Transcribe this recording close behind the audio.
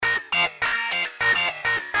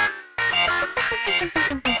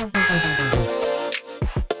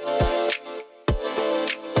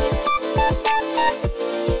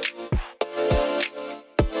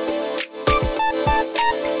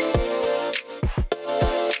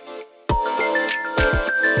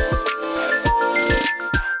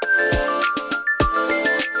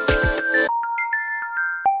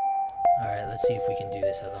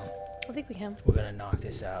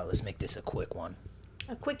this a quick one.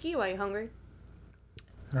 A quickie? Why are you hungry?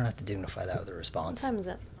 I don't have to dignify that with a What response. time is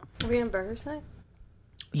it? Are we eating burgers tonight?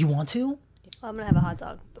 You want to? Well, I'm going to have a hot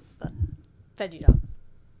dog, but veggie dog.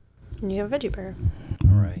 And you have a veggie burger.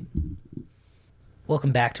 All right.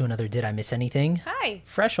 Welcome back to another Did I Miss Anything? Hi.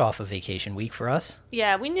 Fresh off a vacation week for us.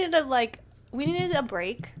 Yeah, we needed a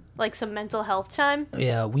break, like some mental health time.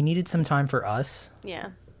 Yeah, we needed some time for us. Yeah.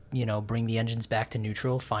 You know, bring the engines back to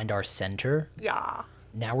neutral, find our center. Yeah.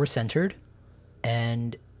 Now we're centered,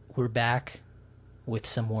 and we're back with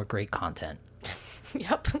some more great content.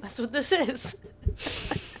 Yep, that's what this is.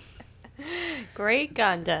 Great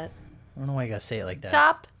content. I don't know why you gotta say it like that.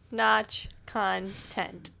 Top-notch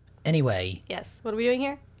content. Anyway, Yes. What are we doing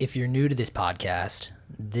here? if you're new to this podcast,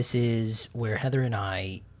 this is where Heather and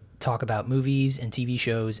I talk about movies and TV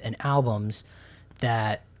shows and albums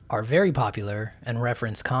that are very popular and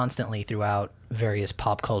referenced constantly throughout various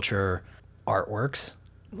pop culture artworks.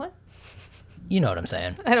 What? You know what I'm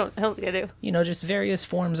saying. I don't think I do. You know, just various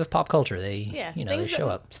forms of pop culture. They, Yeah. you know, they things show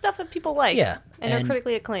that- up. Stuff that people like. Yeah, And are and-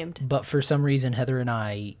 critically acclaimed. But for some reason, Heather and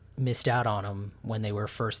I missed out on them when they were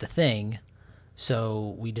first a thing.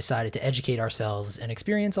 So we decided to educate ourselves and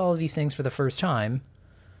experience all of these things for the first time.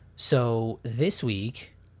 So this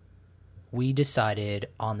week, we decided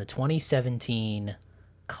on the 2017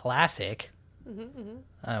 classic.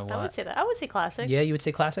 I would say that. I would say classic. Yeah, you would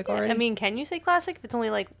say classic already? I mean, can you say classic if it's only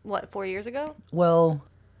like, what, 4 years ago? Well,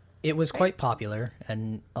 it was quite popular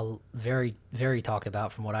and very, very talked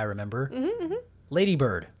about from what I remember. Lady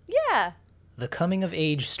Bird, Yeah. the coming of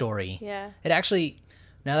age story. Yeah. It actually,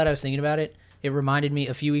 now that I was thinking about it, it reminded me,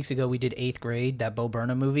 a few weeks ago we did 8th grade, that Bo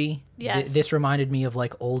Burnham movie. Yes. This reminded me of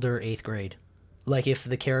like older 8th grade. Like if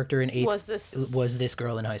the character in 8th Was this... this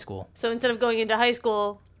girl in high school. So instead of going into high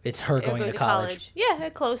school, It's her you're going to college. Yeah,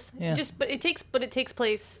 close. Yeah. But it takes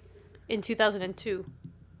place in 2002.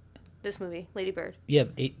 This movie, Lady Bird. Yeah.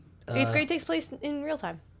 8th grade takes place in real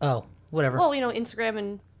time. Oh, whatever. Well, you know, Instagram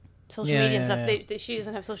and social Yeah, media and yeah, stuff. She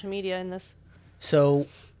doesn't have social media in this. So,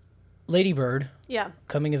 Lady Bird, Yeah.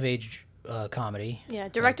 coming of age comedy. Yeah.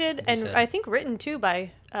 Directed like you and said. I think written too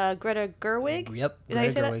by Greta Gerwig. Yep. Is that how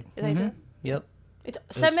you Greta say that? Gerwig. Is that how you say Mhm. that? Yep.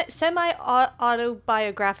 It's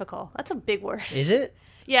semi-autobiographical. That's a big word. Is it?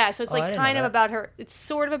 Yeah, so it's Oh, I like didn't know kind of that. about her. It's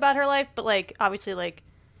sort of about her life, but like obviously like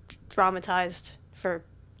dramatized for,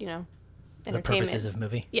 you know, The entertainment. purposes of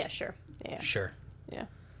movie? Yeah, sure. Yeah. Sure. Yeah.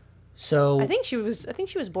 So, I think she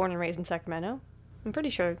was born and raised in Sacramento. I'm pretty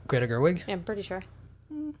sure. Greta Gerwig? Yeah, I'm pretty sure.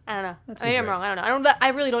 I don't know. That I seems am right. wrong. I don't know. I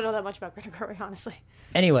really don't know that much about Greta Gerwig, honestly.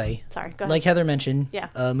 Anyway, Sorry. Go ahead. like Heather mentioned, Yeah.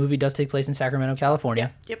 a movie does take place in Sacramento,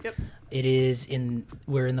 California. Yep. It is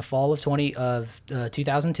we're in the fall of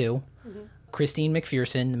 2002. Christine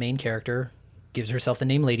McPherson, the main character, gives herself the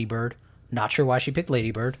name Lady Bird. Not sure why she picked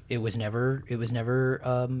Lady Bird. It was never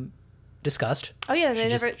discussed. Oh yeah, She they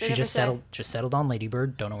just, never. They she never just said. settled on Lady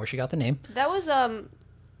Bird. Don't know where she got the name. That was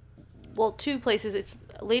well, two places. It's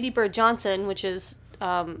Lady Bird Johnson, which is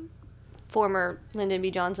former Lyndon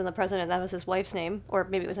B. Johnson, the president. That was his wife's name, or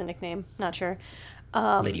maybe it was a nickname. Not sure.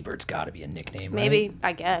 Lady Bird's got to be a nickname, Maybe, right?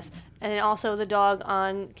 I guess. And then also the dog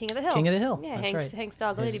on King of the Hill. King of the Hill, Yeah, that's right. Hank's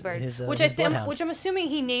dog, His- Lady Bird, his which bloodhound. which I'm assuming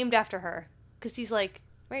he named after her, because he's like,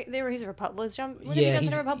 right? He's a Republican. Was Johnson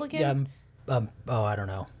he's a Republican? Yeah, I don't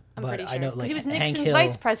know. I'm but pretty sure. I know 'Cause like he was Hank Nixon's Hill.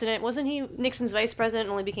 vice president, wasn't he? Nixon's vice president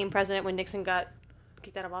and only became president when Nixon got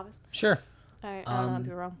kicked out of office. Sure. All right, I might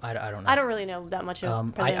be wrong. I don't know. I don't really know that much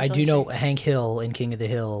of. I do know Hank Hill in King of the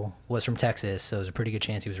Hill was from Texas, so there's a pretty good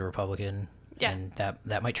chance he was a Republican. Yeah. And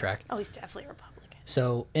that might track. Oh, he's definitely a Republican.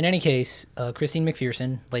 So, in any case, Christine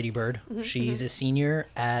McPherson, Lady Bird, she's a senior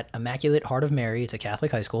at Immaculate Heart of Mary. It's a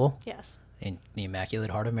Catholic high school. Yes. And the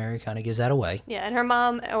Immaculate Heart of Mary kind of gives that away. Yeah, and her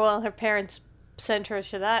mom, well, her parents sent her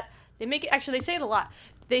to that. They make it, actually, they say it a lot.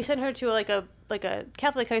 They sent her to like a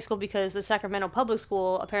Catholic high school because the Sacramento public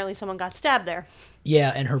school, apparently someone got stabbed there.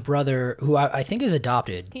 Yeah, and her brother, who I think is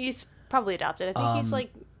adopted. He's probably adopted. I think he's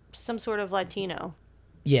like some sort of Latino.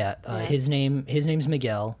 Yeah, Yeah. his name's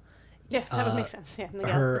Miguel. Yeah, that would make sense. Yeah,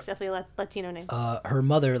 Miguel. her- It's definitely a Latino name. Her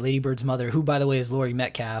mother, Lady Bird's mother, who by the way is Laurie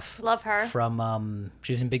Metcalf. Love her. From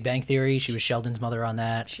she was in Big Bang Theory. She was Sheldon's mother on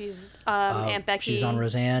that. She's Aunt Becky. She was on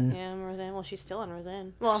Roseanne. Yeah, Roseanne. Well, she's still on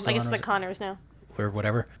Roseanne. Well, Still I guess on the Roseanne. Connors now. Or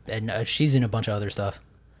whatever. And she's in a bunch of other stuff.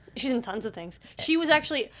 She's in tons of things. She was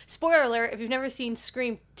actually, spoiler alert, if you've never seen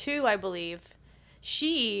Scream 2, I believe,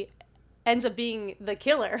 she ends up being the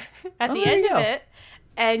killer at the there end you of go. it.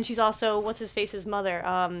 And she's also, what's his face's mother?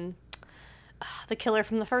 The killer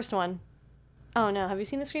from the first one. Oh no, have you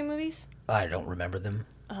seen the Scream movies? I don't remember them.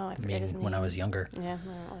 Oh, I I forget his mean, name. when I was younger. Yeah,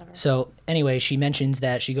 well, whatever. So anyway, she mentions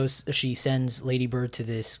that she sends Lady Bird to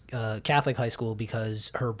this Catholic high school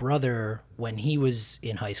because her brother, when he was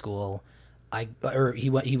in high school, he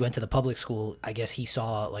went to the public school. I guess he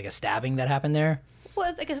saw like a stabbing that happened there.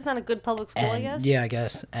 Well, I guess it's not a good public school, I guess. Yeah, I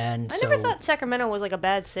guess. And I so, never thought Sacramento was like a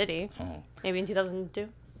bad city. Maybe in 2002.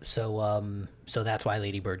 so that's why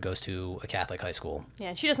Lady Bird goes to a Catholic high school.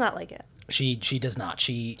 Yeah, she does not like it. She does not.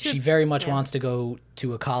 She very much yeah. wants to go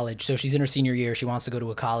to a college. So she's in her senior year. She wants to go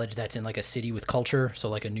to a college that's in like a city with culture. So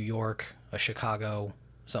like a New York, a Chicago,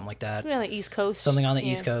 something like that. Something on the East Coast. Something on the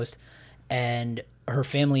East Coast. And her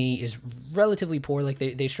family is relatively poor. Like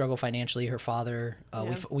they struggle financially. Her father,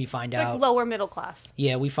 we find like out lower middle class.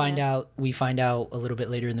 Yeah, we find out a little bit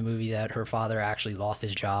later in the movie that her father actually lost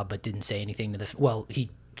his job, but didn't say anything to he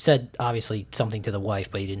said obviously something to the wife,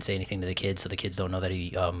 but he didn't say anything to the kids, so the kids don't know that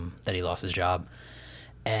he lost his job.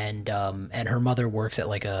 And her mother works at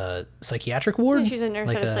like a psychiatric ward. Yeah, she's a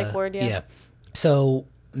nurse at a psych ward. Yeah. So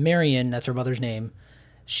Marion, that's her mother's name.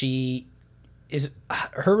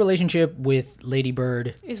 Her relationship with Lady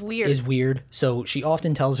Bird is weird. So she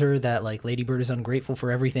often tells her that like Lady Bird is ungrateful for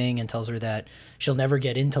everything, and tells her that she'll never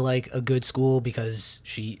get into like a good school because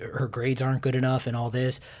her grades aren't good enough and all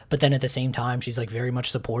this. But then at the same time, she's like very much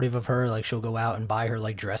supportive of her. Like she'll go out and buy her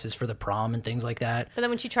like dresses for the prom and things like that. But then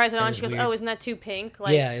when she tries it on, she goes, weird. "Oh, isn't that too pink?"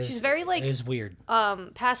 Like she's very like it was weird.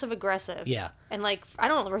 Passive aggressive. Yeah. And like I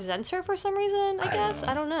don't know, resents her for some reason. I guess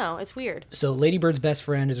I don't know. It's weird. So Lady Bird's best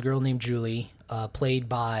friend is a girl named Julie, played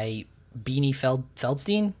by Beanie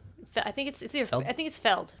Feldstein. I think it's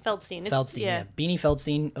Feldstein. Feldstein, yeah. Beanie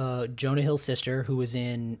Feldstein, Jonah Hill's sister, who was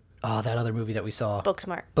in that other movie that we saw.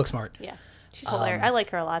 Booksmart. Yeah, she's hilarious. I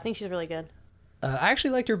like her a lot. I think she's really good. I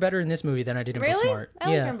actually liked her better in this movie than I did in really? Booksmart. I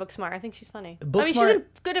like her in Booksmart. I think she's funny. I mean, she's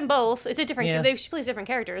good in both. It's a different. She plays different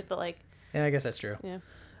characters, but like. Yeah, I guess that's true. Yeah.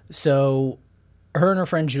 So, her and her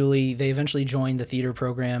friend Julie, they eventually joined the theater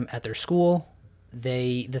program at their school.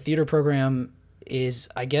 The theater program is,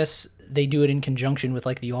 I guess, they do it in conjunction with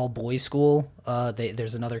like the all boys school.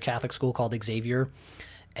 There's another Catholic school called Xavier,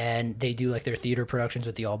 and they do like their theater productions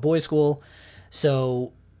with the all boys school.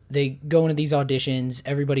 So they go into these auditions,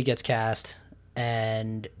 everybody gets cast,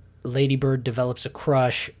 and Lady Bird develops a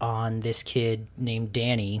crush on this kid named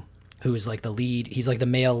Danny, who is like the lead. He's like the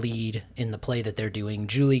male lead in the play that they're doing.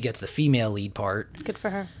 Julie gets the female lead part. Good for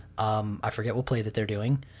her. I forget what play that they're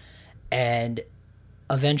doing. And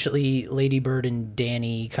eventually Lady Bird and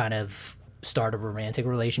Danny kind of start a romantic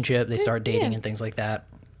relationship. They start dating and things like that.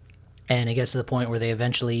 And it gets to the point where they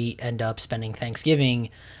eventually end up spending Thanksgiving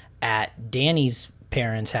at Danny's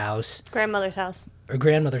parents' house. Grandmother's house. Or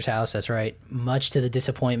grandmother's house, that's right. Much to the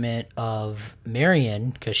disappointment of Marion,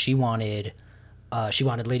 because she wanted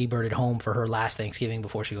Lady Bird at home for her last Thanksgiving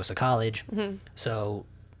before she goes to college. Mm-hmm. So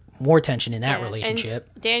more tension in that relationship.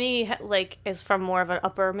 And Danny is from more of an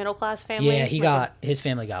upper middle class family. Yeah, his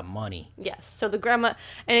family got money. Yes. So the grandma,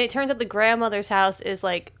 and it turns out the grandmother's house is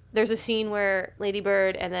like, there's a scene where Lady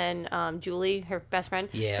Bird and then Julie, her best friend,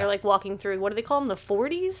 they're like walking through, what do they call them? The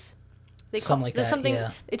 40s? Something like that.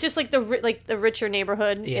 Yeah. It's just like the richer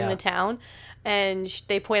neighborhood in the town. And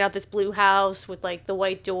they point out this blue house with like the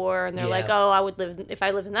white door, and they're like, "Oh, if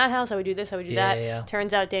I lived in that house, I would do this, I would do that." Yeah.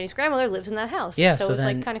 Turns out Danny's grandmother lives in that house. Yeah, so it's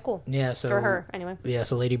like kind of cool. Yeah, so for her anyway. Yeah,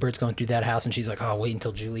 so Lady Bird's going through that house, and she's like, "Oh, wait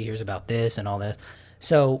until Julie hears about this and all this."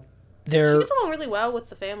 So she gets along really well with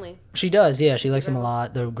the family. She does, yeah. She likes them a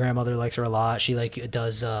lot. The grandmother likes her a lot. She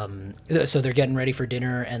does. So they're getting ready for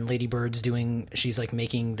dinner, and Lady Bird's she's like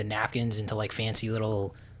making the napkins into like fancy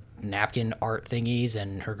little napkin art thingies,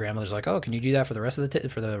 and her grandmother's like, "Oh, can you do that for the rest of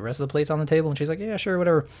the plates on the table?" And she's like, "Yeah, sure,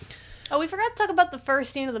 whatever." Oh, we forgot to talk about the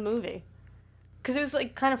first scene of the movie, because it was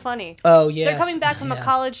like kind of funny. Oh yeah, they're coming back from a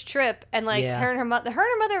college trip, and like Yeah. her and her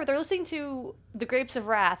mother, they're listening to The Grapes of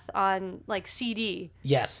Wrath on like CD.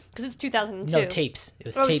 Yes, because it's 2002. No, tapes. It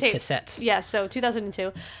was tapes. Cassettes. Yeah, so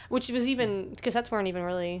 2002, which was even cassettes weren't even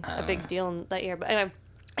really a big deal in that year. But anyway,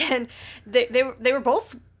 and they were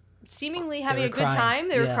both seemingly having a good time.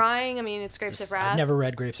 They were crying. I mean, it's Grapes of Wrath. I've never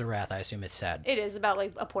read Grapes of Wrath. I assume it's sad. It is about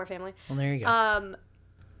like a poor family. Well, there you go.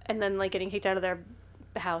 And then like getting kicked out of their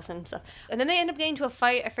house and stuff. And then they end up getting into a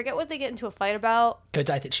fight. I forget what they get into a fight about. Because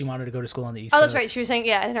I think she wanted to go to school on the East Coast. Oh, that's right. She was saying,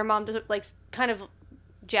 and her mom does like kind of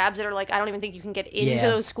jabs at her like, I don't even think you can get into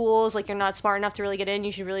those schools. Like, you're not smart enough to really get in.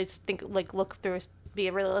 You should really be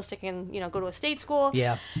realistic and, go to a state school.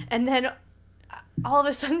 Yeah. And then all of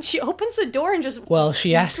a sudden she opens the door and just... Well,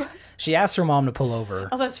 she asked her mom to pull over.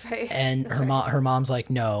 Oh, that's right. And her mom's like,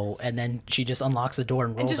 no. And then she just unlocks the door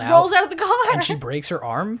and rolls out. Rolls out of the car. And she breaks her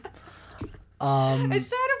arm. It's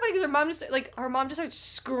sad, but funny because her mom just starts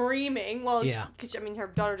screaming while because her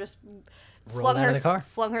daughter just rolled out of the car,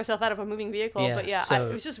 flung herself out of a moving vehicle. Yeah. But yeah, So,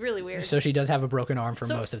 it was just really weird. So she does have a broken arm for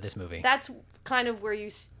most of this movie. That's kind of where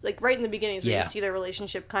you right in the beginning is where you see their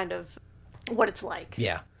relationship, kind of what it's like.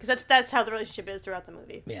 Yeah, because that's how the relationship is throughout the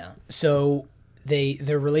movie. Yeah. So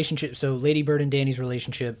their relationship. So Lady Bird and Danny's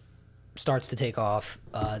relationship starts to take off.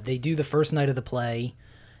 They do the first night of the play.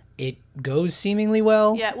 It goes seemingly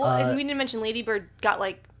well. Yeah, well, and we didn't mention Lady Bird got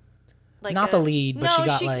like not the lead, but she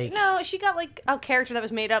got she got like a character that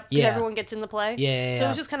was made up because everyone gets in the play. Yeah. So it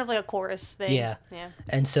was just kind of like a chorus thing. Yeah.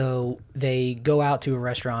 And so they go out to a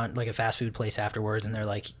restaurant, like a fast food place afterwards, and they're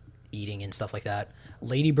like eating and stuff like that.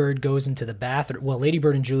 Lady Bird goes into the bathroom. Well, Lady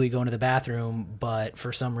Bird and Julie go into the bathroom, but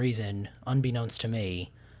for some reason, unbeknownst to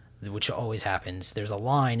me, which always happens, there's a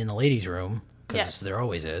line in the ladies' room because there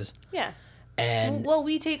always is. Yeah. And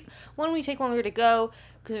we take longer to go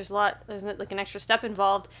because there's like an extra step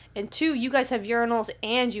involved, and 2, you guys have urinals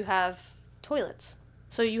and you have toilets,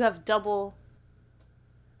 so you have double.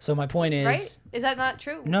 So my point is, right? Is that not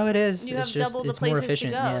true? No, it is. You it's have just double the it's places more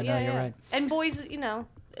efficient. to go. Yeah, you're right. And boys,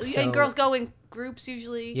 and girls go in groups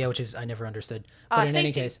usually. Yeah, which is I never understood. But in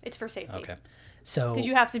any case, it's for safety. Okay. So because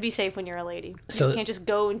you have to be safe when you're a lady. So you can't just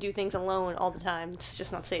go and do things alone all the time. It's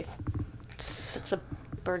just not safe. It's a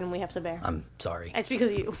burden we have to bear. I'm sorry. It's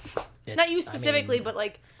because of you. Not you specifically, but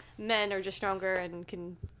like men are just stronger and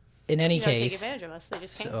can in any case take advantage of us. They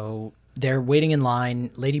just can't. So they're waiting in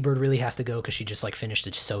line. Lady Bird really has to go because she just like finished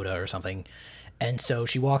a soda or something. And so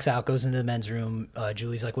she walks out, goes into the men's room.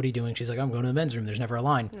 Julie's like, what are you doing? She's like, I'm going to the men's room. There's never a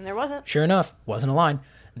line. And there wasn't. Sure enough, wasn't a line.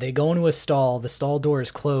 They go into a stall. The stall door is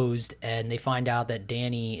closed, and they find out that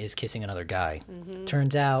Danny is kissing another guy. Mm-hmm.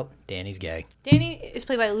 Turns out, Danny's gay. Danny is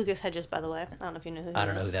played by Lucas Hedges, by the way. I don't know if you know who he is. I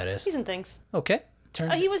don't know who that is. He's in things. Okay.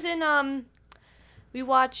 He was in, we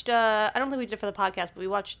watched, I don't think we did it for the podcast, but we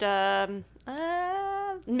watched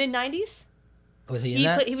mid-90s. Was he in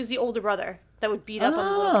that? He was the older brother that would beat up on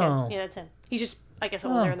the little kid. Yeah, that's him. He's just, I guess,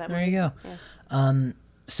 older in that movie. There you go. Yeah.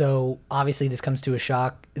 So obviously this comes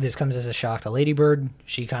as a shock to Lady Bird.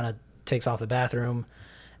 She kind of takes off the bathroom,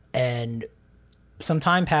 and some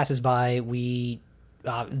time passes by.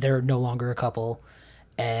 They're no longer a couple,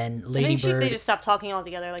 and Lady Bird. They just stopped talking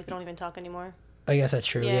altogether. Like they don't even talk anymore. I guess that's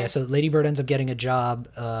true. Yeah. So Lady Bird ends up getting a job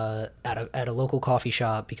at a local coffee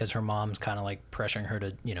shop because her mom's kind of like pressuring her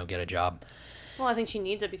to get a job. Well, I think she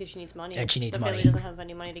needs it because she needs money. And she needs money. The family doesn't have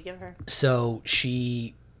any money to give her. So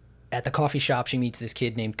at the coffee shop, she meets this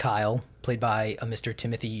kid named Kyle, played by a Mr.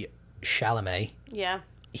 Timothy Chalamet. Yeah.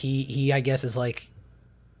 He I guess is like,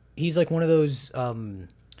 he's like one of those.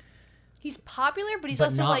 He's popular, but he's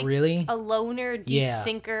also not like really. A loner, deep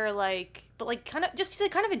thinker, but like kind of just he's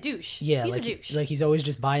like kind of a douche. Yeah, he's like, a douche. Like he's always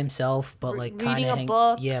just by himself, but like reading a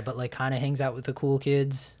book. Yeah, but like kind of hangs out with the cool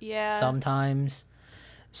kids. Yeah. Sometimes.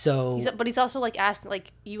 So. But he's also like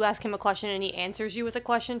you ask him a question and he answers you with a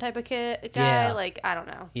question type of guy. Yeah. Like I don't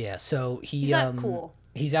know. Yeah. So he's not cool.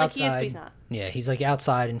 He's outside. Like he is, but he's not. Yeah, he's like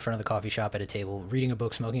outside in front of the coffee shop at a table, reading a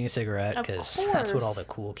book, smoking a cigarette, because that's what all the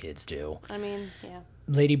cool kids do. I mean, yeah.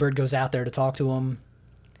 Lady Bird goes out there to talk to him.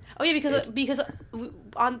 Oh yeah, because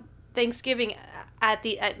on Thanksgiving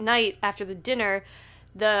at night after the dinner,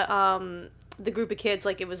 the group of kids,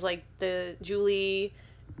 like it was like the Julie,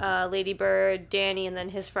 Lady Bird, Danny, and then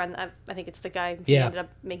his friend. I think it's the guy he ended up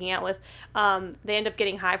making out with. They end up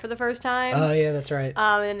getting high for the first time. Oh yeah, that's right.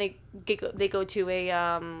 And then they go to a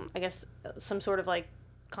I guess some sort of like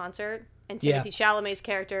concert. And Timothy Chalamet's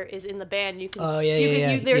character is in the band. You can.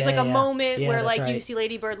 There's like a moment where like you see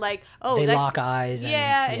Lady Bird like they lock eyes.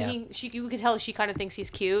 You could tell she kind of thinks he's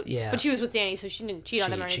cute. Yeah. But she was with Danny, so she didn't cheat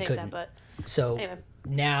on him or anything like that. But so anyway.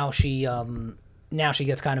 now she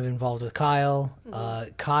gets kind of involved with Kyle.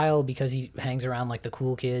 Mm-hmm. Kyle, because he hangs around like the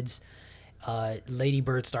cool kids. Lady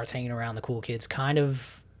Bird starts hanging around the cool kids. Kind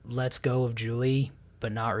of lets go of Julie,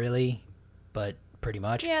 but not really. But pretty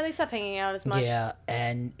much. Yeah, they stop hanging out as much. Yeah,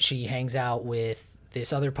 and she hangs out with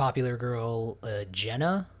this other popular girl,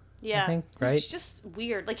 Jenna. Yeah, I think, right? She's just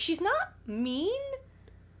weird. Like she's not mean,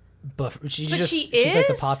 but she's like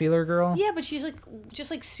the popular girl. Yeah, but she's like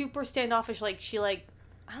just like super standoffish. Like she like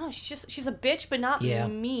I don't know. She's a bitch, but not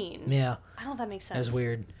mean. Yeah, I don't know if that makes sense. That's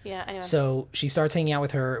weird. Yeah, anyway. So she starts hanging out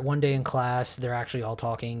with her one day in class. They're actually all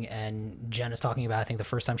talking, and Jenna's talking about I think the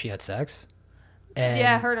first time she had sex.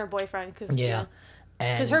 And, her and her boyfriend.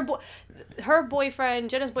 Because her boyfriend,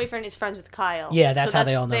 Jenna's boyfriend, is friends with Kyle. Yeah, that's how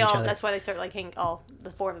they all know each other. That's why they start like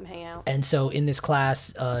the four of them hang out. And so in this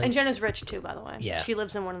class, and Jenna's rich too, by the way. Yeah, she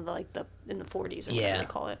lives in one of the in the 40s or whatever they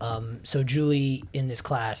call it. So Julie in this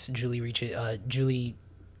class, Julie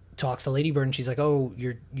talks to Lady Bird, and she's like, oh,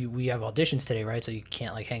 we have auditions today, right? So you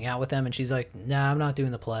can't like hang out with them. And she's like, nah, I'm not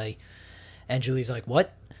doing the play. And Julie's like,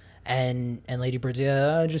 what? And Lady Bird's,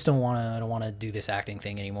 yeah, I don't want to do this acting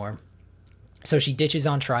thing anymore. So she ditches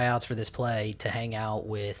on tryouts for this play to hang out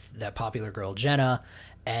with that popular girl Jenna,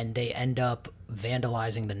 and they end up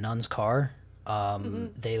vandalizing the nun's car.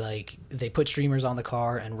 They put streamers on the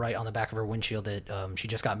car and write on the back of her windshield that she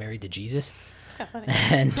just got married to Jesus. That's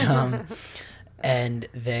funny. And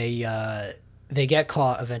they get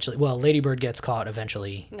caught eventually. Well, Lady Bird gets caught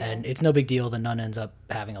eventually, and it's no big deal. The nun ends up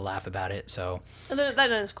having a laugh about it. So that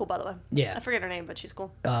nun is cool, by the way. Yeah, I forget her name, but she's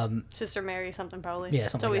cool. Sister Mary something probably. Yeah,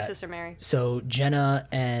 something. It's always like Sister Mary. So Jenna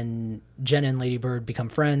and Lady Bird become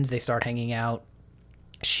friends. They start hanging out.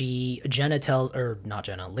 Lady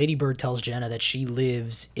Bird tells Jenna that she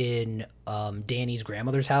lives in Danny's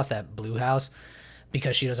grandmother's house, that blue house,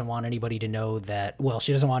 because she doesn't want anybody to know that. Well,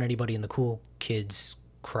 she doesn't want anybody in the cool kids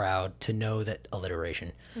crowd to know that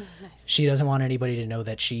alliteration. Nice. She doesn't want anybody to know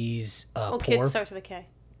that she's poor. Kid starts with a K.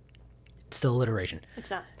 It's still alliteration.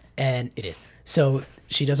 It's not. And it is. So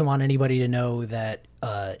she doesn't want anybody to know that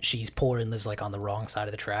she's poor and lives like on the wrong side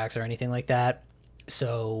of the tracks or anything like that.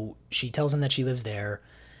 So she tells him that she lives there.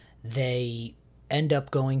 They end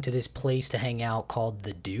up going to this place to hang out called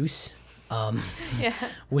the Deuce.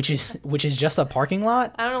 Which is just a parking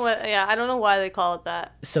lot. I don't know why they call it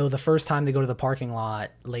that. So the first time they go to the parking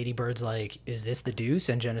lot, Lady Bird's like, is this the Deuce?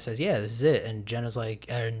 And Jenna says, yeah, this is it. And Jenna's like,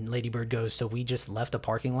 and Lady Bird goes, so we just left a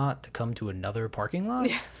parking lot to come to another parking lot?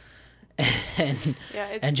 Yeah.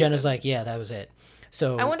 and Jenna's like, yeah, that was it.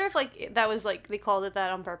 So I wonder if like that was like they called it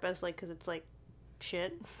that on purpose, like because it's like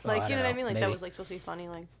shit, like you know what I mean, like maybe. That was like supposed to be funny,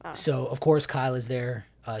 like. So of course Kyle is there,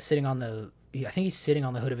 sitting on the. I think he's sitting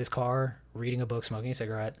on the hood of his car, reading a book, smoking a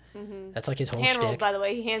cigarette. Mm-hmm. That's like his whole shtick. By the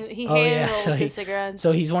way, he hand rolls his cigarettes.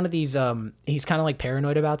 So he's one of these. He's kind of like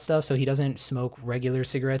paranoid about stuff, so he doesn't smoke regular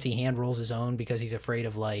cigarettes. He hand rolls his own because he's afraid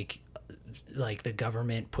of like the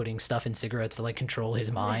government putting stuff in cigarettes to like control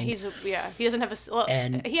his mind. He doesn't have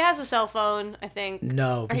and he has a cell phone, I think.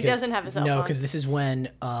 No, he doesn't have a cell phone. No, because this is when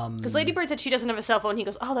because Lady Bird said she doesn't have a cell phone. He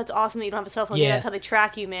goes, oh, that's awesome that you don't have a cell phone. Yeah, that's how they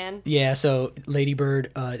track you, man. Yeah, so Lady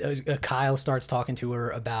Bird, Kyle starts talking to her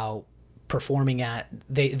about performing at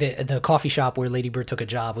the coffee shop where Lady Bird took a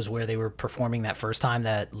job was where they were performing that first time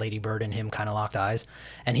that Lady Bird and him kind of locked eyes,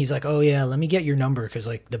 and he's like, oh yeah, let me get your number because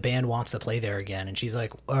like the band wants to play there again. And she's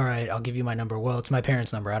like, all right, I'll give you my number. Well, it's my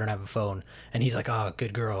parents' number, I don't have a phone. And he's like, oh,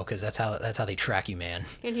 good girl, because that's how they track you, man.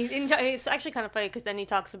 And it's actually kind of funny because then he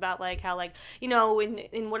talks about like how like, you know,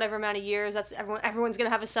 in whatever amount of years that's everyone's gonna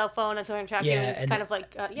have a cell phone, that's how they track you. And it's kind of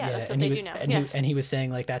like that's what they do now. And he was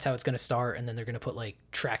saying like that's how it's gonna start, and then they're gonna put like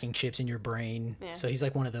tracking chips in your brain. Yeah. So he's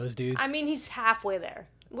like one of those dudes. I mean, he's halfway there.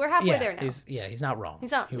 We're halfway there now. He's not wrong.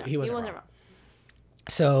 He's not. He wasn't wrong.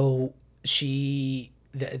 So they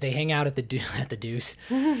hang out at the Deuce. The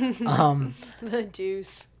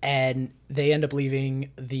Deuce. And they end up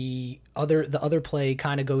leaving. The other play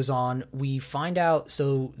kind of goes on. We find out.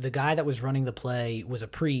 So the guy that was running the play was a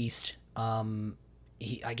priest. I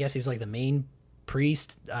guess he was like the main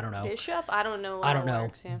priest. I don't know. Bishop. I don't know.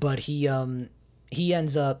 Works, yeah. But he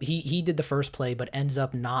ends up he did the first play but ends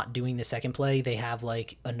up not doing the second play. They have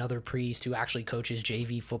like another priest who actually coaches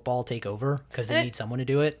JV football take over because they need someone to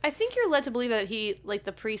do it. I think you're led to believe that he like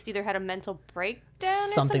the priest either had a mental breakdown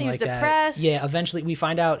or something like that. He was depressed. Yeah, eventually we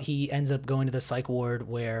find out he ends up going to the psych ward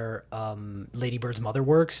where Lady Bird's mother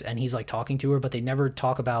works, and he's like talking to her, but they never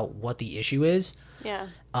talk about what the issue is. Yeah.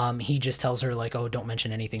 He just tells her like, oh, don't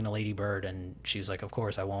mention anything to Lady Bird, and she was like, of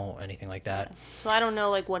course I won't, anything like that. Yeah. So I don't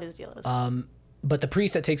know like what his deal is. But the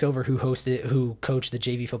priest that takes over, who coached the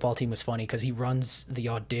JV football team, was funny because he runs the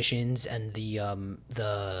auditions and the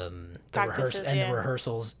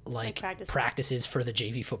rehearsals like practices for the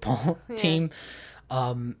JV football team.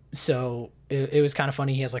 So it was kind of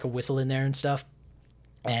funny. He has like a whistle in there and stuff.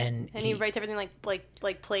 And he writes everything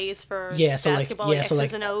like plays for basketball,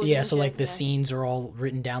 X's and O's. So the scenes are all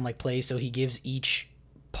written down like plays. So he gives each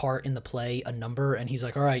part in the play a number, and he's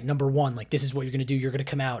like, all right, number 1, like this is what you're gonna do, you're gonna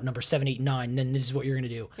come out, number 7, 8, 9, and then this is what you're gonna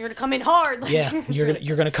do, you're gonna come in hard, like, yeah,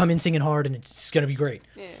 you're gonna come in singing hard, and it's gonna be great.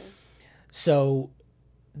 Yeah. So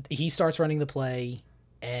he starts running the play,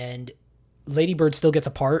 and Lady Bird still gets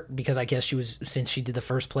a part because I guess since she did the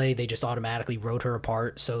first play, they just automatically wrote her a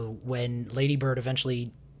part. So when Lady Bird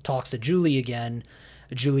eventually talks to Julie again,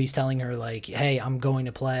 Julie's telling her like, hey, I'm going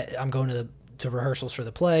to rehearsals for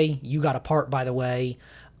the play. You got a part, by the way.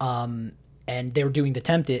 And they were doing the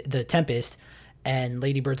Tempest, and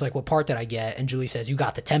Lady Bird's like, what part did I get? And Julie says, you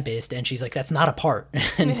got the Tempest. And she's like, that's not a part.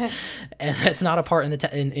 and that's not a part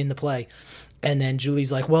in the play. And then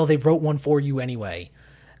Julie's like, well, they wrote one for you anyway.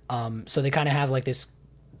 So they kind of have like this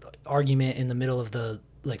argument in the middle of the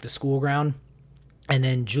school ground, and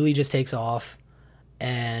then Julie just takes off,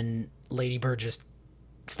 and Lady Bird just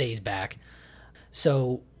stays back.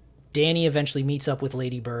 So Danny eventually meets up with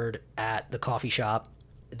Lady Bird at the coffee shop.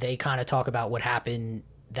 They kind of talk about what happened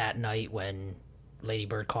that night when Lady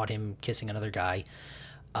Bird caught him kissing another guy.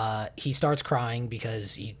 He starts crying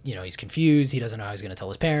because he's confused. He doesn't know how he's going to tell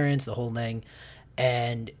his parents, the whole thing.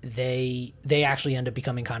 And they actually end up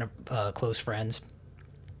becoming kind of close friends.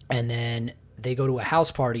 And then they go to a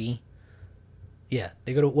house party. Yeah,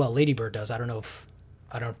 Lady Bird does. I don't know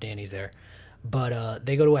if Danny's there. But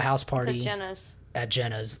they go to a house party at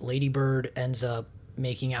Jenna's. Lady Bird ends up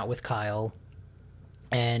making out with Kyle.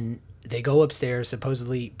 And they go upstairs,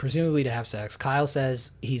 presumably to have sex. Kyle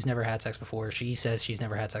says he's never had sex before. She says she's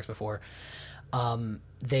never had sex before. But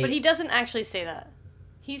he doesn't actually say that.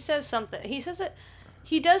 He says something. He says it.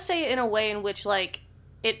 He does say it in a way in which, like,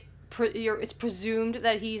 it's presumed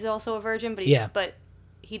that he's also a virgin, but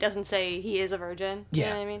he doesn't say he is a virgin. You know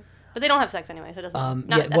what I mean? But they don't have sex anyway, so it doesn't.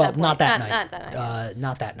 Not that night.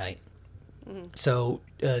 Not that night. Mm-hmm. So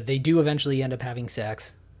they do eventually end up having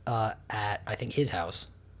sex at, I think, his house.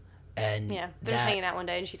 And they're just hanging out one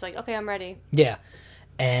day, and she's like, "Okay, I'm ready." Yeah,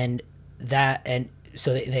 and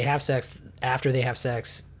so they have sex. After they have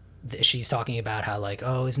sex, she's talking about how, like,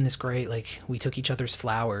 oh, isn't this great? Like, we took each other's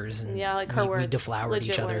flowers, and like her words, we deflowered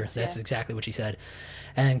each other. Words, That's exactly what she said.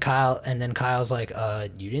 And then Kyle's like,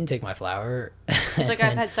 you didn't take my flower. He's like,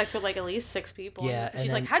 I've had sex with like at least 6 people. Yeah, and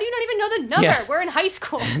she's like, how do you not even know the number? Yeah. We're in high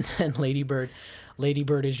school. And then Lady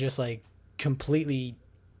Bird is just like completely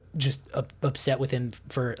just upset with him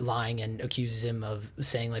for lying and accuses him of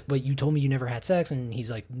saying, like, but you told me you never had sex, and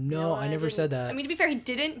he's like, no, I never said that. I mean, to be fair, he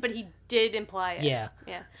didn't, but he did imply it. Yeah.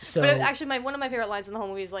 So, but actually, one of my favorite lines in the whole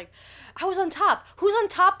movie is like, I was on top. Who's on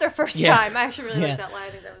top their first time? I actually really like that line. I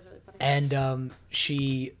think that was really funny. And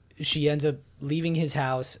she ends up leaving his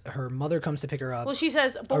house. Her mother comes to pick her up. Well, she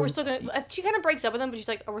says, but we're still gonna. She kind of breaks up with him, but she's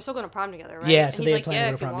like, we're still going to prom together, right? Yeah, and so they like,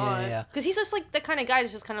 plan to go to prom. Yeah. Because he's just like the kind of guy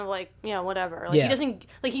that's just kind of like, whatever. Like he doesn't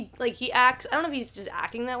he acts. I don't know if he's just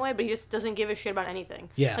acting that way, but he just doesn't give a shit about anything.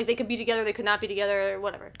 Yeah. Like they could be together, they could not be together,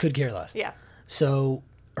 whatever. Could care less. Yeah. So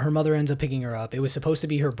her mother ends up picking her up. It was supposed to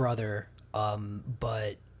be her brother,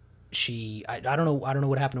 but I don't know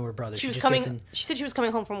what happened to her brother. She said she was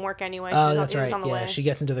coming home from work anyway. Oh, that's right. Yeah, she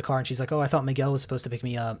gets into the car and she's like, "Oh, I thought Miguel was supposed to pick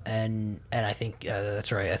me up," and I think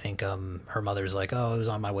that's right. I think her mother's like, "Oh, I was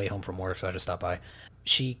on my way home from work, so I just stopped by."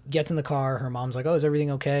 She gets in the car. Her mom's like, "Oh, is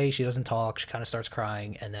everything okay?" She doesn't talk. She kind of starts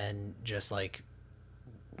crying and then just like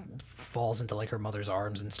falls into like her mother's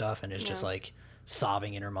arms and stuff, and is just like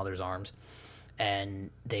sobbing in her mother's arms.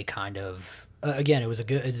 And they kind of again,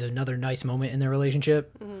 it's another nice moment in their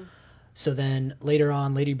relationship. Mm-hmm. So then later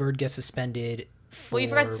on, Lady Bird gets suspended. Well, you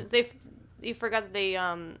forgot that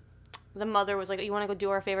the mother was like, "You want to go do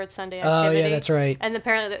our favorite Sunday activity?" Oh yeah, that's right. And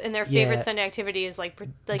apparently, and their favorite Sunday activity is like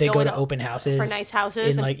they go to open houses for nice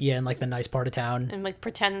houses in like the nice part of town, and like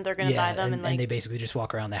pretend they're gonna buy them, and they basically just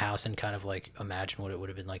walk around the house and kind of like imagine what it would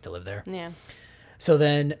have been like to live there. Yeah. So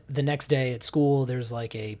then the next day at school, there's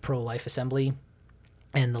like a pro-life assembly,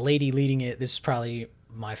 and the lady leading it. This is probably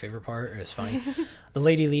my favorite part. It's funny. The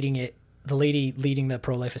lady leading the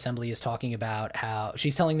pro-life assembly is talking about how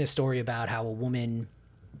she's telling this story about how a woman,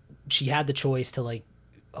 she had the choice to like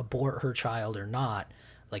abort her child or not,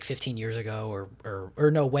 like 15 years ago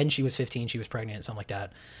or no, when she was 15, she was pregnant, something like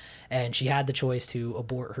that. And she had the choice to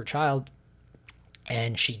abort her child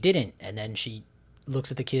and she didn't. And then she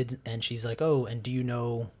looks at the kids and she's like, "Oh, and do you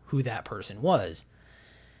know who that person was?"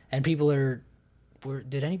 And people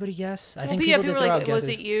did anybody guess? I think people did throw out guesses.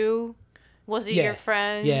 Was it you? Was it your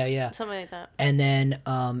friend? Yeah. Something like that. And then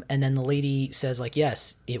the lady says like,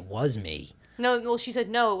 "Yes, it was me." No, well, she said,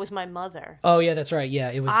 "No, it was my mother." Oh, yeah, that's right.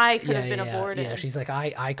 Yeah, it was. I could have been aborted. Yeah, she's like,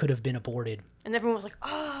 I could have been aborted. And everyone was like,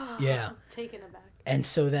 "Oh." Yeah. Taken aback. And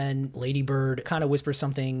so then Lady Bird kind of whispers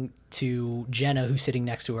something to Jenna, who's sitting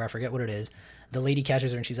next to her. I forget what it is. The lady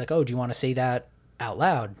catches her and she's like, "Oh, do you want to say that out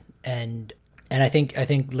loud?" And I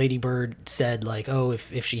think Lady Bird said like, "Oh,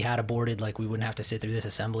 if she had aborted, like we wouldn't have to sit through this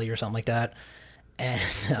assembly or something like that." And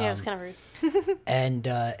yeah, it was kind of rude.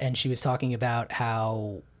 and she was talking about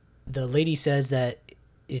how the lady says that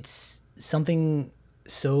it's something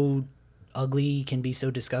so ugly can be so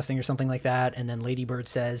disgusting or something like that. And then Lady Bird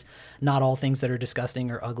says, "Not all things that are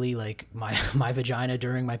disgusting are ugly. Like my vagina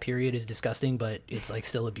during my period is disgusting, but it's like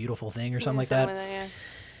still a beautiful thing," or something like that. Yeah.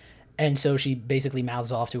 And so she basically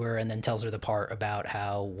mouths off to her and then tells her the part about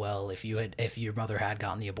how, well, if your mother had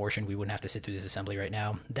gotten the abortion, we wouldn't have to sit through this assembly right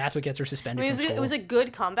now. That's what gets her suspended from school. It was a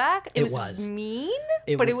good comeback. It was mean,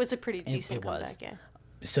 but it was a pretty decent comeback. Yeah.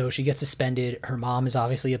 So she gets suspended. Her mom is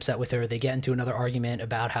obviously upset with her. They get into another argument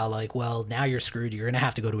about how, like, well, now you're screwed. You're gonna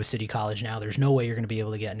have to go to a city college now. There's no way you're gonna be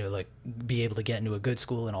able to get into a good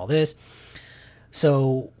school and all this.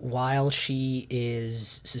 So while she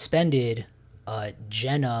is suspended,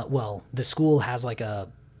 Jenna, well, the school has like an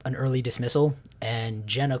early dismissal, and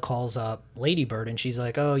Jenna calls up Lady Bird, and she's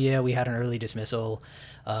like, "Oh yeah, we had an early dismissal.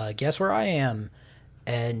 Guess where I am?"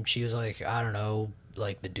 And she was like, "I don't know,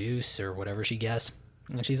 like the deuce or whatever she guessed."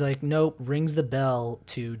 And she's like, "Nope." Rings the bell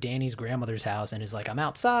to Danny's grandmother's house and is like, "I'm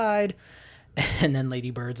outside." And then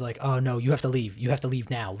Lady Bird's like, "Oh no, you have to leave. You have to leave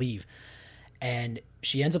now. Leave." And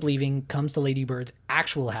she ends up leaving, comes to Lady Bird's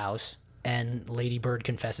actual house, and Lady Bird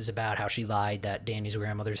confesses about how she lied, that Danny's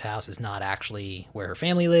grandmother's house is not actually where her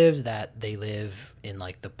family lives, that they live in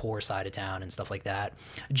like the poor side of town and stuff like that.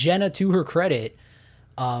 Jenna, to her credit,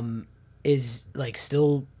 is like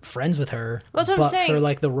still friends with her, Well, that's what I'm but saying. for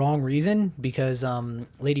like the wrong reason, because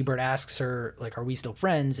Lady Bird asks her like, "Are we still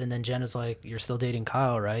friends?" And then Jenna's like, "You're still dating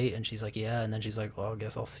Kyle, right?" And she's like, "Yeah." And then she's like, "Well, I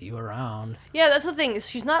guess I'll see you around." Yeah, that's the thing. Is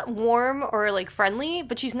she's not warm or like friendly,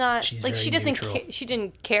 but she's not She's like very she doesn't. neutral. She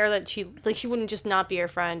didn't care that she wouldn't just not be her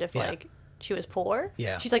friend if Yeah. like she was poor.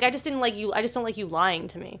 Yeah. She's like, I just didn't like you. I just don't like you lying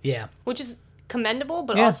to me. Yeah. Which is commendable,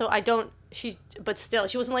 but Yeah. also I don't. But still,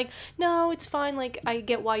 she wasn't like, no, it's fine. Like I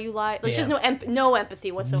get why you lie. Like she has no empathy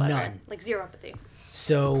whatsoever. None. Like zero empathy.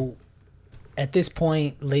 So at this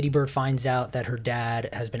point, Lady Bird finds out that her dad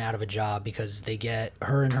has been out of a job because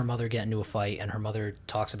her and her mother get into a fight, and her mother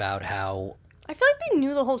talks about how, I feel like they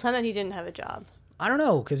knew the whole time that he didn't have a job. I don't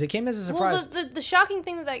know, because it came as a surprise. Well, the shocking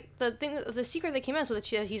thing the secret that came out was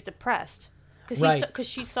that he's depressed. Right. Because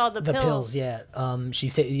she saw the pills, yeah.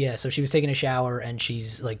 So she was taking a shower, and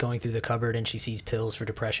she's like going through the cupboard, and she sees pills for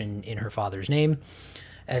depression in her father's name.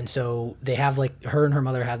 And so they have like, her and her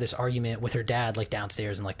mother have this argument with her dad like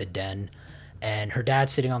downstairs in like the den, and her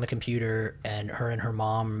dad's sitting on the computer, and her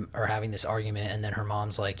mom are having this argument, and then her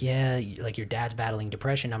mom's like, "Yeah, like your dad's battling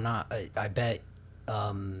depression. I bet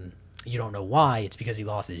you don't know why. It's because he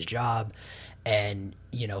lost his job, and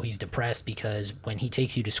he's depressed because when he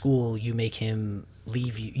takes you to school, you make him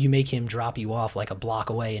drop you off like a block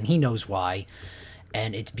away, and he knows why.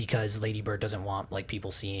 And it's because Lady Bird doesn't want like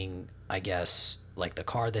people seeing, I guess, like the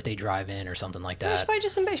car that they drive in or something like that." She's probably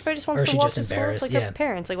just embarrassed. She probably just wants Or to she's walk just to school. embarrassed, It's like yeah. her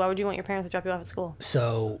parents. Like, why would you want your parents to drop you off at school?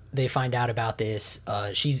 So they find out about this.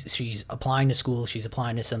 She's applying to school. She's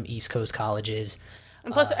applying to some East Coast colleges.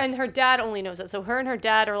 And plus, and her dad only knows that. So her and her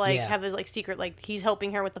dad are like Yeah. have this like secret, like he's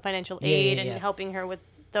helping her with the financial Yeah, aid yeah, and yeah. helping her with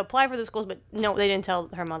to apply for the schools. But no, they didn't tell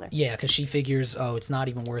her mother. Yeah, because she figures, oh, it's not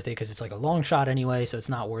even worth it because it's like a long shot anyway, so it's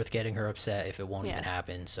not worth getting her upset if it won't even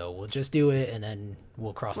happen. So we'll just do it, and then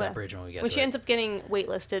we'll cross that bridge when we get When to she it. ends up getting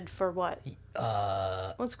waitlisted for what?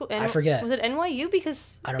 What school? I forget. Was it NYU?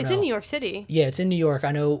 Because I don't it's know. in New York City. Yeah, it's in New York.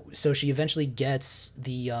 I know. So she eventually gets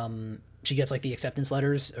she gets like the acceptance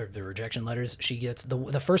letters or the rejection letters. She gets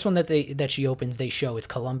the first one that she opens, they show it's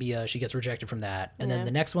Columbia. She gets rejected from that, and then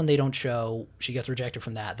the next one they don't show. She gets rejected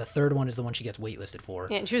from that. The third one is the one she gets waitlisted for.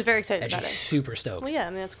 Yeah, and she was very excited And about she's it. super stoked. Well, yeah,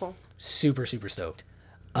 I mean that's cool. Super stoked.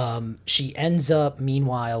 She ends up,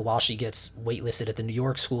 meanwhile, while she gets waitlisted at the New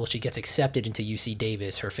York school, she gets accepted into UC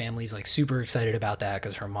Davis. Her family's like super excited about that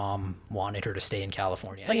because her mom wanted her to stay in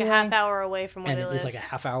California. It's like a half hour away from where and they live. it's like a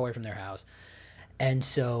half hour away from their house. And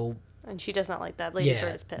so And she does not like that. Lady yeah,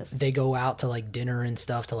 Bird is pissed. they go out to like dinner and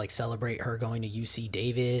stuff to like celebrate her going to UC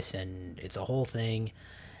Davis, and it's a whole thing.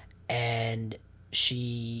 And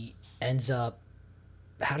she ends up,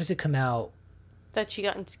 how does it come out? That she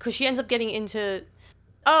got into, because she ends up getting into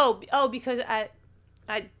because at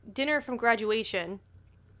dinner from graduation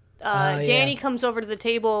Danny comes over to the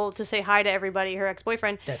table to say hi to everybody, her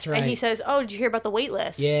ex-boyfriend. That's right. And he says, "Oh, did you hear about the wait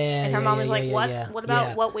list?" Yeah. And her mom yeah, was like, yeah, "What? yeah, What about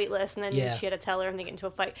yeah. what wait list?" And then Yeah. she had to tell her, and they get into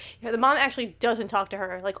a fight. The mom actually doesn't talk to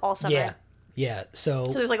her like all summer. Yeah. So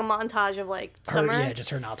So there's like a montage of like her, summer.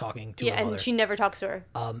 just her not talking to Yeah, her mother. and she never talks to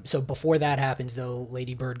her. So before that happens, though,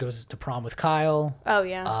 Lady Bird goes to prom with Kyle. Oh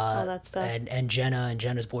yeah, all that stuff. And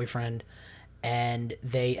Jenna's boyfriend, and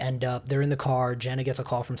they're in the car. Jenna gets a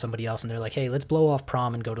call from somebody else, and they're like, "Hey, let's blow off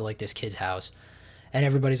prom and go to like this kid's house." And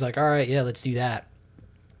everybody's like, "All right, yeah, let's do that."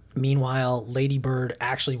 Meanwhile, Lady Bird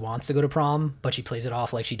actually wants to go to prom, but she plays it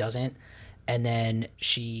off like she doesn't. And then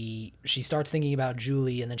she starts thinking about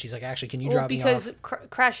Julie, and then she's like, "Actually, can you drop me off?" Because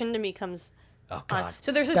Crash Into Me comes. Oh God! On.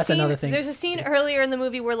 So there's a That's scene. another thing. There's a scene earlier in the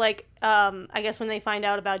movie where, like, I guess when they find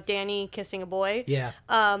out about Danny kissing a boy, Yeah.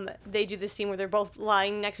 they do this scene where they're both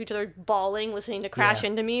lying next to each other, bawling, listening to "Crash Yeah.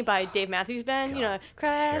 Into Me" by Dave Matthews Band. God,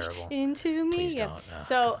 Crash terrible. into me. Please Yeah. don't. Oh,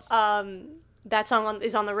 So, that song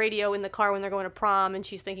is on the radio in the car when they're going to prom, and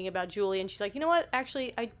she's thinking about Julie, and she's like, you know what?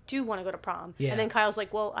 Actually, I do want to go to prom. Yeah. And then Kyle's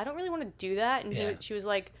like, well, I don't really want to do that. And she was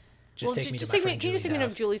like, just well, take me to just my take me. friend Can you just take me to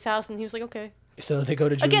Julie's house. Julie's house? And he was like, okay. So they go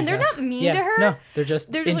to Julie's Again, they're house. not mean to her. No, they're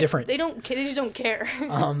just indifferent. Like, they just don't care.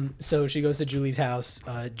 So she goes to Julie's house.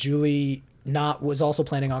 Julie was also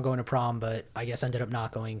planning on going to prom, but I guess ended up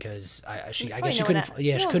not going because she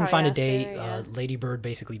couldn't find a date. Lady Bird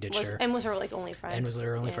basically ditched her and was her like only friend. And was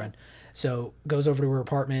her only friend. So goes over to her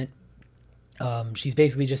apartment. She's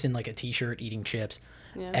basically just in like a t-shirt eating chips.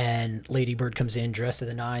 Yeah. And Lady Bird comes in dressed to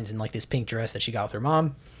the nines in like this pink dress that she got with her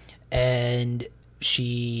mom. And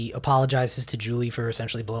she apologizes to Julie for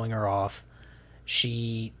essentially blowing her off.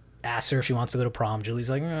 She asks her if she wants to go to prom. Julie's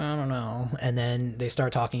like, I don't know. And then they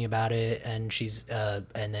start talking about it, and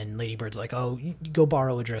and then Lady Bird's like, oh, you go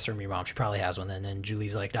borrow a dress from your mom. She probably has one. And then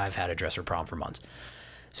Julie's like, I've had a dress for prom for months.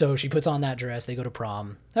 So she puts on that dress. They go to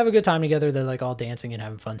prom, have a good time together. They're like all dancing and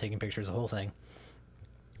having fun, taking pictures, the whole thing.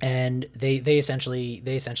 And they essentially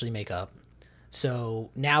make up. So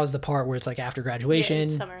now is the part where it's like after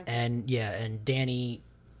graduation, and Danny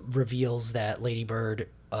reveals that Lady Bird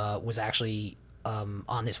was actually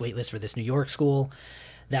on this wait list for this New York school.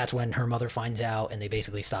 That's when her mother finds out, and they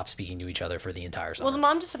basically stop speaking to each other for the entire summer. Well, the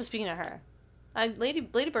mom just stopped speaking to her. Lady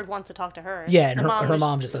Bird wants to talk to her. Yeah, and her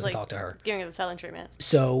mom just doesn't talk to her. Giving her the silent treatment.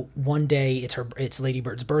 So one day, it's Lady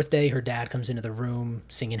Bird's birthday. Her dad comes into the room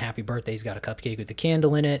singing happy birthday. He's got a cupcake with a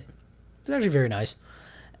candle in it. It's actually very nice.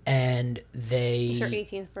 And It's her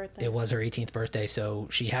 18th birthday. It was her 18th birthday, so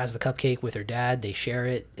she has the cupcake with her dad. They share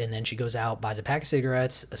it, and then she goes out, buys a pack of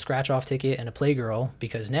cigarettes, a scratch-off ticket, and a Playgirl,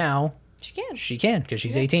 because now she can, because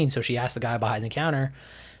she's 18. So she asked the guy behind the counter.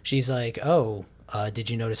 She's like, oh, did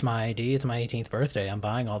you notice my ID? It's my 18th birthday. I'm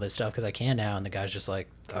buying all this stuff because I can now. And the guy's just like,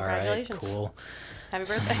 all right, cool. Happy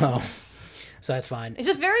birthday. So that's fine. It's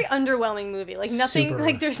just a very underwhelming movie. Like nothing,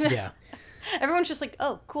 like there's no... Yeah. Everyone's just like,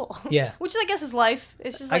 oh, cool. Yeah. Which I guess is life.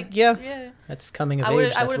 It's just like, that's coming of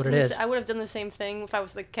age. That's what it is. I would have done the same thing if I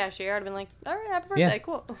was the cashier. I'd have been like, all right, happy birthday,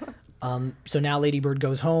 cool. So now Lady Bird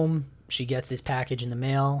goes home. She gets this package in the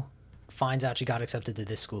mail, finds out she got accepted to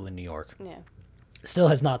this school in New York. Yeah. Still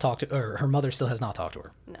has not talked to her. Her mother still has not talked to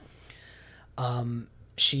her. No.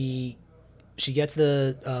 She gets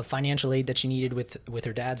the financial aid that she needed with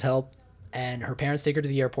her dad's help, and her parents take her to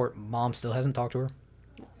the airport. Mom still hasn't talked to her.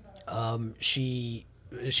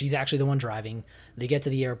 She's actually the one driving. They get to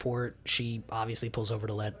the airport. She obviously pulls over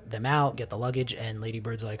to let them out, get the luggage, and Lady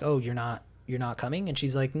Bird's like, "Oh, you're not coming?" And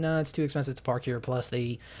she's like, "No, it's too expensive to park here. Plus,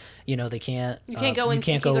 they can't. You can't go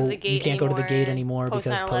to the gate anymore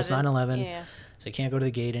because post 9/11. Yeah. So you can't go to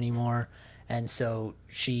the gate anymore." And so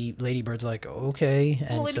Lady Bird's like, "Okay."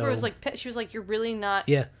 And Lady Bird was like, she was like, "You're really not."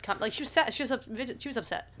 Yeah. Like she was sad. She was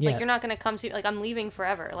upset. Yeah. Like you're not gonna come see. Like I'm leaving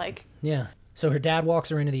forever. Like. Yeah. So her dad walks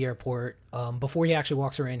her into the airport. Before he actually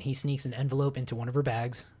walks her in, he sneaks an envelope into one of her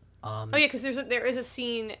bags. Because there is a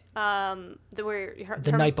scene where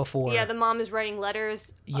her night before. Yeah, the mom is writing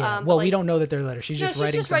letters. Yeah. We don't know that they're letters. She's just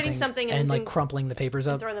writing something and like crumpling the papers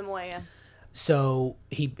up. And throw them away. Yeah. So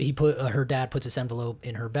her dad puts this envelope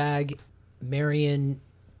in her bag. Marion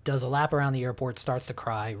does a lap around the airport, starts to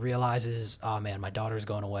cry, realizes, oh man, my daughter's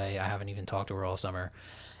going away. I haven't even talked to her all summer.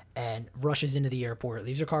 And rushes into the airport,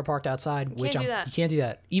 leaves her car parked outside. You can't do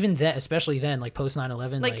that. Even then, especially then, like post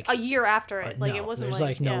 9/11, like a year after it, no, it wasn't. There's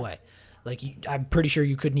like no way. Like I'm pretty sure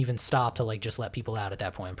you couldn't even stop to like just let people out at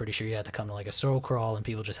that point. I'm pretty sure you had to come to like a slow crawl, and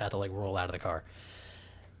people just had to like roll out of the car.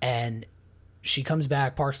 And she comes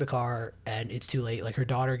back, parks the car, and it's too late. Like her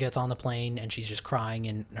daughter gets on the plane, and she's just crying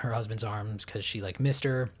in her husband's arms because she like missed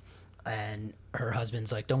her. And her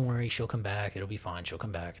husband's like, "Don't worry, she'll come back. It'll be fine. She'll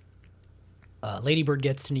come back." Lady Bird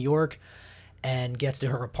gets to New York and gets to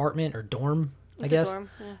her apartment or dorm, I guess. Dorm,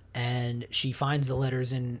 yeah. And she finds the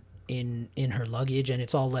letters in her luggage, and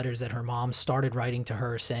it's all letters that her mom started writing to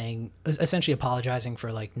her, saying, essentially apologizing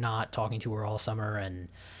for like not talking to her all summer,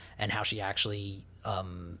 and how she actually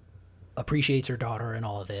appreciates her daughter and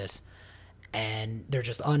all of this. And they're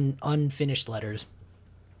just unfinished letters.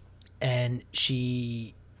 And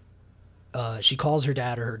she calls her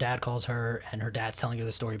dad, or her dad calls her, and her dad's telling her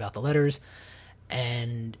the story about the letters.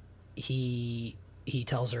 And he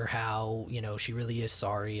tells her how, she really is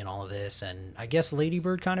sorry and all of this. And I guess Lady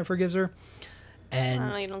Bird kind of forgives her. And I don't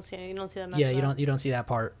know, you don't see that much. Yeah, you don't see that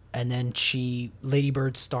part. And then Lady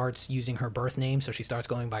Bird starts using her birth name, so she starts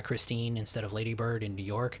going by Christine instead of Lady Bird in New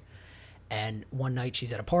York. And one night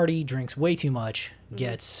she's at a party, drinks way too much,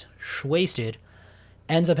 gets wasted,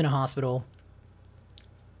 ends up in a hospital,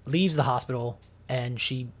 leaves the hospital, and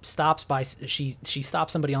she stops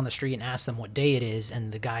somebody on the street and asks them what day it is,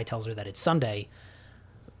 and the guy tells her that it's Sunday.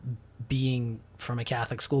 being from a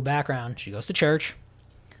Catholic school background, she goes to church,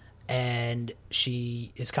 and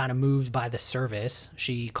she is kind of moved by the service.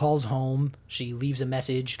 She calls home. She leaves a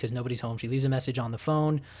message because nobody's home. She leaves a message on the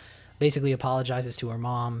phone, basically apologizes to her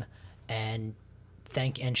mom, and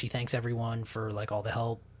she thanks everyone for like all the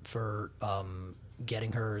help for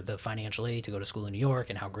getting her the financial aid to go to school in New York,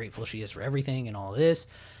 and how grateful she is for everything and all of this.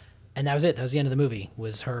 And that was it. That was the end of the movie,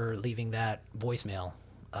 was her leaving that voicemail.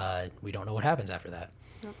 We don't know what happens after that.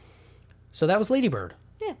 Nope. So that was Lady Bird.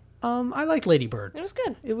 Yeah. I liked Lady Bird. It was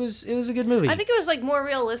good. It was a good movie. I think it was like more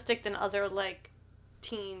realistic than other like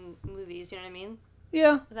teen movies. You know what I mean?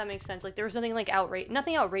 Yeah. If that makes sense. Like there was nothing like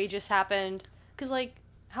nothing outrageous happened. Because like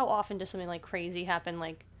how often does something like crazy happen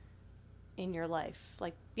like in your life?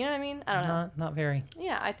 Like you know what I mean? I don't know. Not very.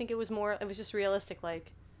 Yeah, I think it was just realistic.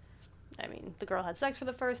 Like, I mean, the girl had sex for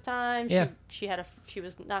the first time. Yeah. She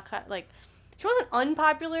was not like. She wasn't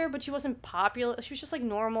unpopular, but she wasn't popular. She was just like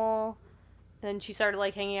normal. And then she started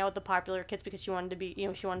like hanging out with the popular kids because she wanted to be,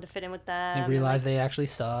 she wanted to fit in with them. And realized they actually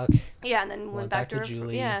suck. Yeah, and then went back to her.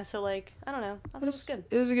 Julie. Yeah, so like, I don't know. I thought it was good.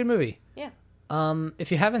 It was a good movie. Yeah.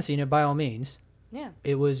 If you haven't seen it, by all means. Yeah.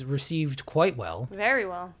 It was received quite well. Very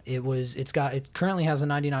well. It currently has a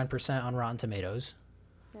 99% on Rotten Tomatoes.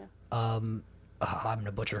 Yeah. I'm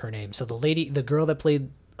gonna butcher her name. So the girl that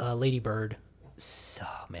played Lady Bird,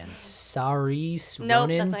 Saoirse Ronan. Nope,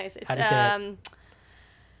 that's nice. How do you say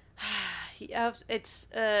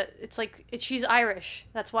it? She's Irish.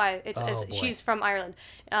 That's why she's from Ireland.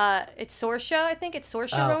 It's Saoirse. I think it's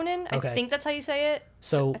Saoirse Ronan. Okay. I think that's how you say it.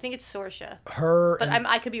 So I think it's Saoirse.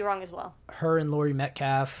 I could be wrong as well. Her and Laurie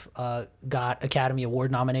Metcalf got Academy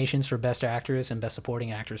Award nominations for Best Actress and Best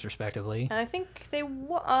Supporting Actress, respectively. And I think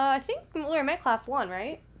I think Laurie Metcalf won,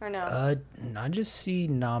 right? Or no? I just see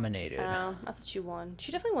nominated. I thought she won.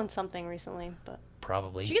 She definitely won something recently, but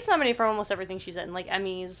probably she gets nominated for almost everything she's in, like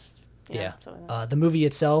Emmys. Yeah. The movie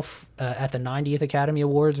itself, at the 90th Academy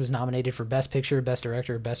Awards, was nominated for Best Picture, Best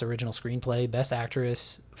Director, Best Original Screenplay, Best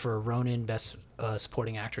Actress for Ronan, Best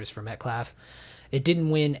Supporting Actress for Metcalf. It didn't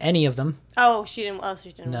win any of them. Oh, she didn't. Oh,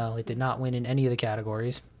 she didn't. No, it did not win in any of the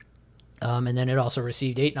categories. And then it also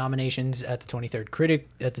received 8 nominations at the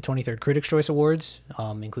 23rd Critics' Choice Awards,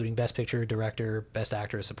 including Best Picture, Director, Best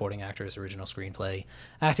Actress, Supporting Actress, Original Screenplay,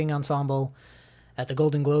 Acting Ensemble. At the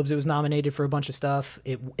Golden Globes, it was nominated for a bunch of stuff.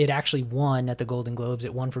 It actually won at the Golden Globes.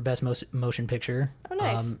 It won for Best Motion Picture. Oh,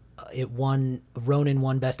 nice. Ronan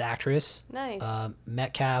won Best Actress. Nice.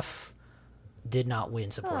 Metcalf did not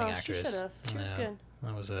win Supporting Actress. She should have. She was good.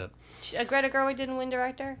 That was it. Greta Gerwig didn't win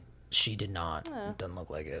Director? She did not. Oh. It doesn't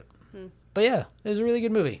look like it. But yeah, it was a really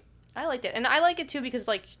good movie. I liked it. And I like it too because,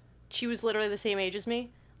 like, she was literally the same age as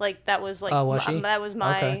me. Like, that was, like... Oh, was she? That was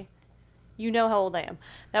my... Okay. You know how old I am.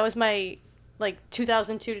 That was my... Like,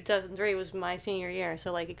 2002 to 2003 was my senior year.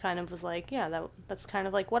 So, like, it kind of was like, yeah, that's kind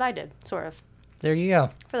of like what I did, sort of. There you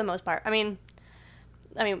go. For the most part. I mean,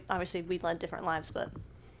 obviously, we led different lives, but...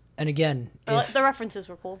 And again... the references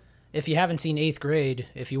were cool. If you haven't seen 8th Grade,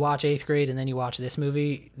 if you watch 8th Grade and then you watch this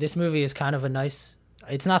movie is kind of a nice...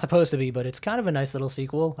 It's not supposed to be, but it's kind of a nice little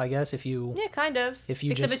sequel, I guess, if you... Yeah, kind of.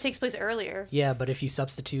 Except it takes place earlier. Yeah, but if you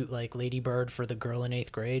substitute, like, Lady Bird for the girl in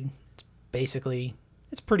 8th Grade,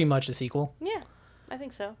 it's pretty much a sequel. Yeah, I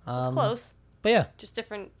think so. It's close. But yeah. Just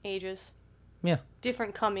different ages. Yeah.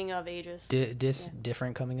 Different coming of ages.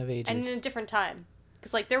 Different coming of ages. And in a different time.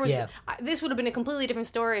 Because, like, there was... Yeah. This would have been a completely different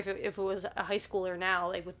story if it was a high schooler now,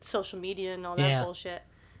 like, with social media and all that bullshit.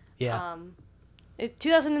 Yeah.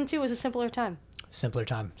 2002 was a simpler time. Simpler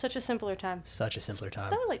time. Such a simpler time. Such a simpler time.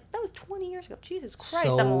 That was 20 years ago. Jesus Christ,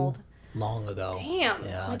 I'm old. Long ago. Damn.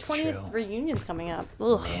 Yeah, my it's 20th true. reunion's coming up.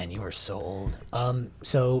 Ugh. Man, you are so old.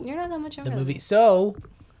 So you're not that much younger.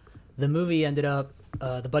 The movie ended up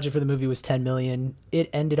the budget for the movie was $10 million. It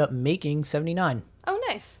ended up making $79 million. Oh,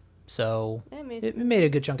 nice. So it made a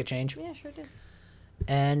good chunk of change. Yeah, sure did.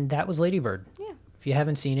 And that was Lady Bird. Yeah. If you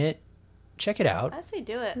haven't seen it, check it out. I'd say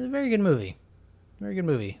do it. It's a very good movie. Very good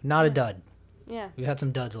movie. Not a dud. Yeah. We've had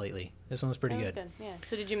some duds lately. This one was pretty good. Yeah.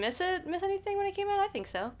 So did you miss anything when it came out? I think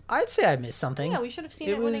so. I'd say I missed something. Yeah, we should have seen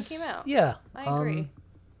it when it came out. Yeah. I agree.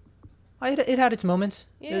 It had its moments.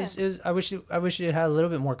 Yeah. I wish it had a little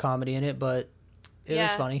bit more comedy in it, but it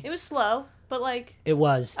was funny. It was slow, but like it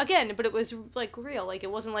was. Again, but it was like real. Like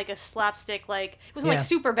it wasn't like a slapstick, like it wasn't like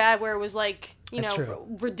super bad where it was like,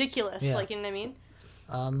 ridiculous. Yeah. Like, you know what I mean?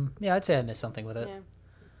 Yeah, I'd say I missed something with it. Yeah.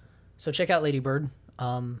 So check out Lady Bird.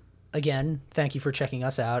 Again, thank you for checking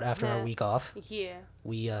us out after our week off. Yeah.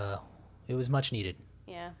 It was much needed.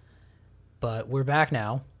 Yeah. But we're back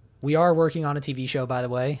now. We are working on a TV show, by the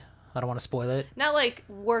way. I don't want to spoil it. Not like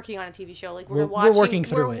working on a TV show. Like we're working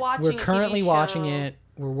through it. We're currently watching it.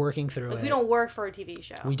 working through Like, it. we don't work for a TV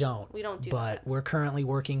show. We don't. We don't do but that. we're currently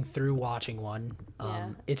working through watching one. Yeah.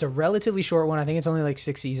 It's a relatively short one. I think it's only like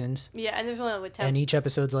 6 seasons. Yeah, and there's only like 10. And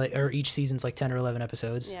each season's like 10 or 11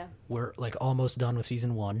 episodes. Yeah. We're like almost done with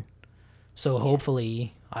season 1. So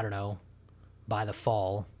hopefully, I don't know, by the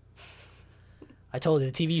fall. I told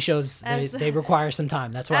you the TV shows they require some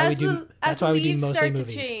time. That's why we do mostly to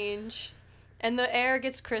movies. Change, and the air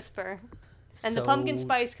gets crisper, and the So, pumpkin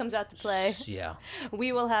spice comes out to play. Yeah.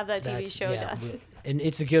 We will have that TV show done. And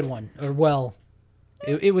it's a good one.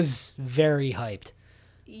 It was very hyped.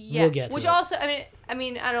 Yeah, We'll get to which it. also, I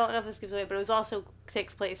mean, I don't know if this gives away, but it was also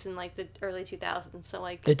takes place in like the early 2000s. So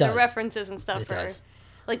like It the does. references and stuff It does.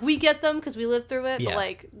 like we get them because we lived through it, Yeah. but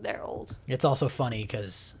like they're old. It's also funny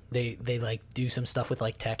because they like do some stuff with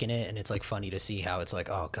like tech in it, and it's like funny to see how it's like,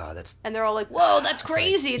 oh god, that's And they're all like, "Whoa, that's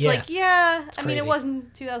crazy!" It's like, yeah. I mean, it crazy.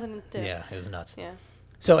 wasn't 2002. yeah, it was nuts. Yeah.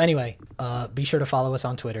 So anyway, be sure to follow us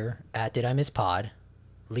on Twitter at Did I Miss Pod.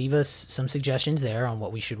 Leave us some suggestions there on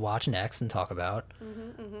what we should watch next and talk about,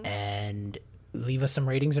 and leave us some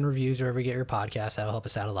ratings and reviews wherever you get your podcasts. That'll help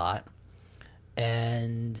us out a lot.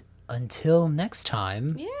 And until next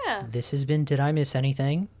time, Yeah. this has been Did I Miss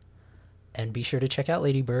Anything? And be sure to check out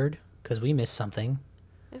Lady Bird because we missed something.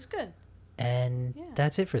 It's good. And Yeah.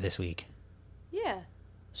 that's it for this week. Yeah.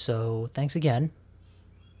 So thanks again,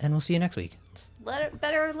 and we'll see you next week.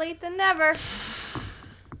 Better late than never.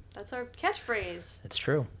 That's our catchphrase. It's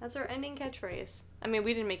true. That's our ending catchphrase. I mean,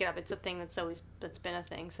 we didn't make it up. It's a thing that's been a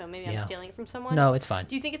thing. So maybe I'm Yeah. stealing it from someone. No, it's fine.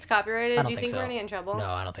 Do you think it's copyrighted? I don't Do you think think we're so. gonna get in trouble? No,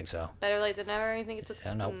 I don't think so. Better late than never. You think it's a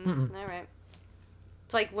Yeah, no. All right.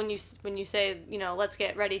 It's like when you say, let's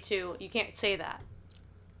get ready to. You can't say that.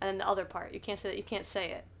 And then the other part, you can't say that. You can't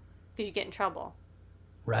say it because you get in trouble.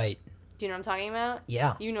 Right. Do you know what I'm talking about?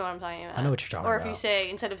 Yeah. You know what I'm talking about. I know what you're talking Or if about. you say,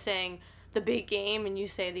 instead of saying the big game and you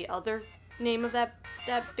say the other name of that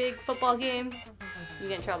big football game, you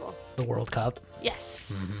get in trouble. The World Cup.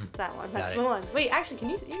 Yes. That one. Got That's it. the one. Wait, actually, can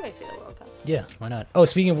you guys say the World Cup? Yeah, why not? Oh,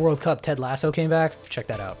 speaking of World Cup, Ted Lasso came back. Check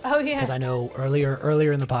that out. Oh, yeah. Because I know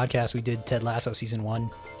earlier in the podcast we did Ted Lasso season 1,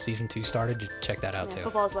 season 2 started. Check that out Yeah, too.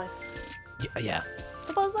 football's life. Yeah.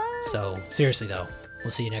 Football's life. So seriously though,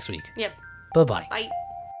 we'll see you next week. Yep. Bye-bye. Bye.